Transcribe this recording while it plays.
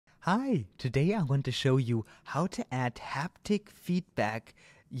Hi, today I want to show you how to add haptic feedback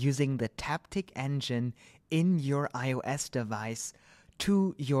using the Taptic engine in your iOS device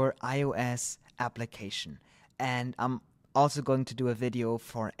to your iOS application. And I'm also going to do a video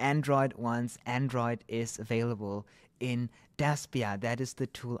for Android once Android is available in Despia. That is the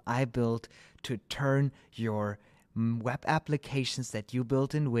tool I built to turn your web applications that you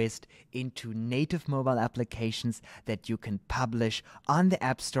built in Wized into native mobile applications that you can publish on the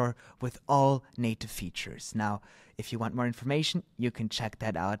App Store with all native features. Now, if you want more information, you can check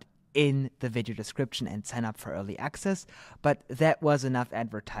that out in the video description and sign up for early access. But that was enough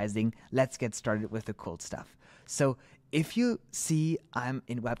advertising. Let's get started with the cool stuff. So if you see, I'm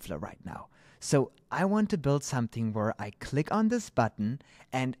in Webflow right now. So I want to build something where I click on this button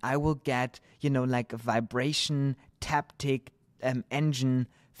and I will get, like a vibration, taptic, engine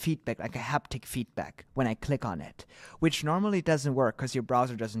feedback, like a haptic feedback when I click on it, which normally doesn't work because your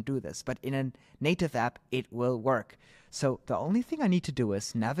browser doesn't do this. But in a native app, it will work. So the only thing I need to do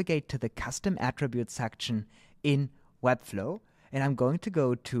is navigate to the custom attribute section in Webflow, and I'm going to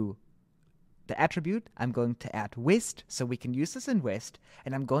go to the attribute. I'm going to add Wized, so we can use this in Wized,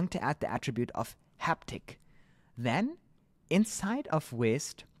 and I'm going to add the attribute of haptic. Then, inside of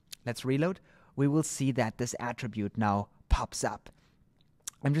Wized, let's reload, we will see that this attribute now pops up.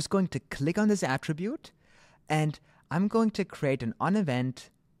 I'm just going to click on this attribute, and I'm going to create an on-event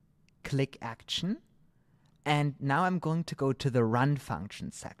click action, and now I'm going to go to the run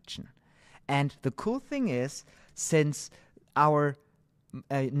function section. And the cool thing is, since our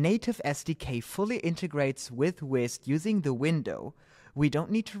native SDK fully integrates with Wized using the window, we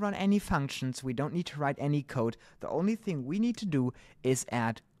don't need to run any functions, we don't need to write any code. The only thing we need to do is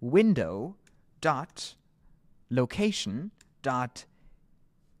add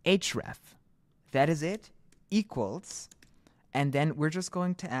window.location.href. That is it, equals, and then we're just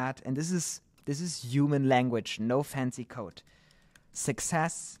going to add, and this is human language, no fancy code,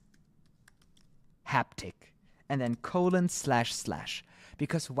 success haptic, and then : //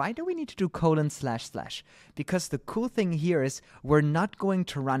 Because why do we need to do : // Because the cool thing here is we're not going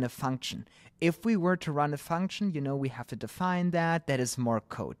to run a function. If we were to run a function, we have to define that. That is more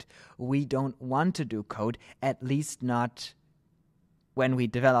code. We don't want to do code, at least not when we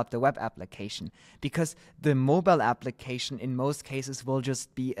develop the web application, because the mobile application in most cases will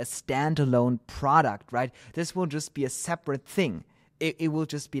just be a standalone product, right? This will just be a separate thing. It will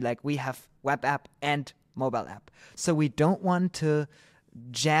just be like we have web app and mobile app. So we don't want to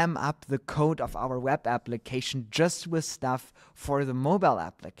jam up the code of our web application just with stuff for the mobile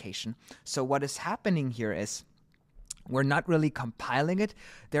application. So what is happening here is we're not really compiling it.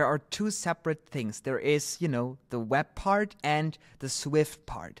 There are two separate things. There is, the web part and the Swift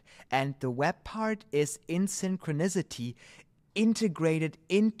part. And the web part is in synchronicity integrated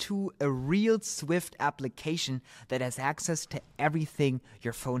into a real Swift application that has access to everything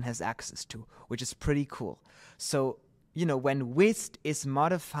your phone has access to, which is pretty cool. So, when Wized is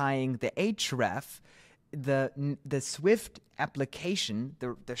modifying the href, the Swift application,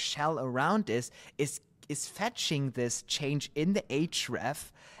 the shell around this, is fetching this change in the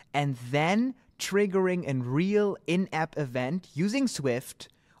href and then triggering a real in-app event using Swift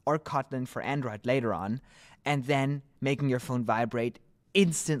or Kotlin for Android later on, and then making your phone vibrate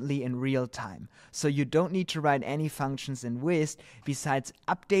instantly in real time. So you don't need to write any functions in Wized besides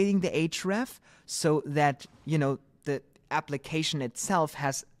updating the href so that, the application itself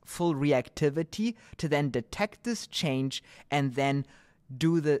has full reactivity to then detect this change and then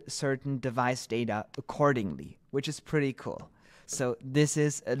do the certain device data accordingly, which is pretty cool. So this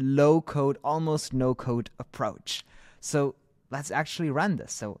is a low-code, almost no-code approach. So let's actually run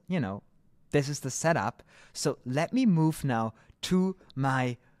this. So, this is the setup. So let me move now to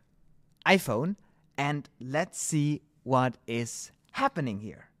my iPhone and let's see what is happening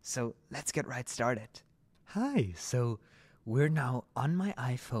here. So let's get right started. Hi, so we're now on my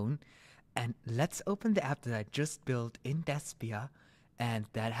iPhone and let's open the app that I just built in Despia, and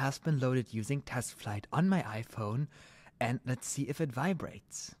that has been loaded using TestFlight on my iPhone, and let's see if it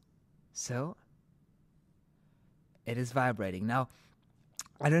vibrates. So it is vibrating. Now,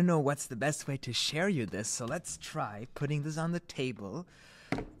 I don't know what's the best way to share you this, so let's try putting this on the table,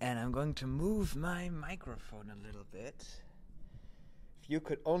 and I'm going to move my microphone a little bit. If you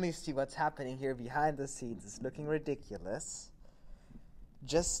could only see what's happening here behind the scenes, it's looking ridiculous.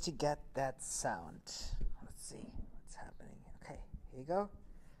 Just to get that sound. Let's see what's happening. Okay, here you go.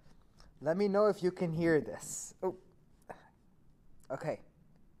 Let me know if you can hear this. Oh, okay.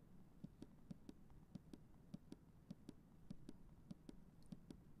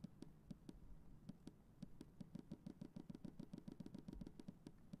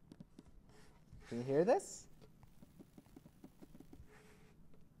 Can you hear this?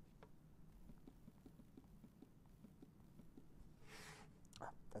 Oh,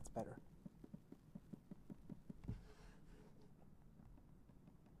 that's better.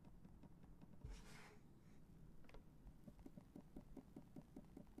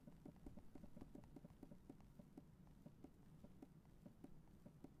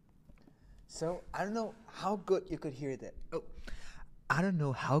 So I don't know how good you could hear that. Oh, I don't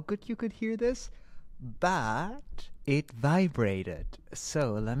know how good you could hear this, but it vibrated.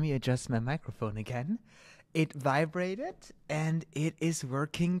 So let me adjust my microphone again. It vibrated and it is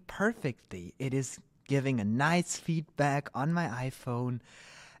working perfectly. It is giving a nice feedback on my iPhone.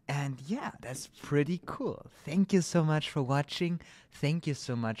 And yeah, that's pretty cool. Thank you so much for watching. Thank you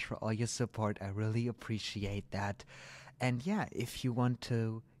so much for all your support. I really appreciate that. And yeah, if you want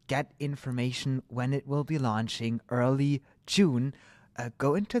to get information when it will be launching early June,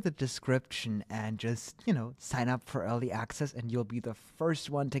 go into the description and just, sign up for early access, and you'll be the first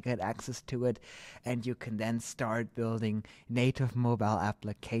one to get access to it. And you can then start building native mobile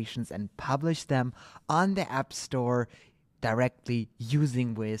applications and publish them on the App Store directly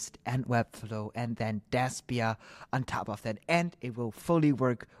using Wized and Webflow and then Despia on top of that. And it will fully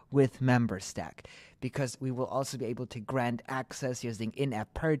work with Memberstack, because we will also be able to grant access using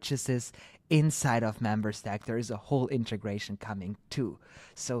in-app purchases inside of Memberstack. There is a whole integration coming too.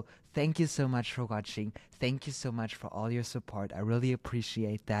 So thank you so much for watching. Thank you so much for all your support. I really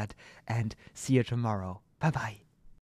appreciate that, and see you tomorrow. Bye-bye.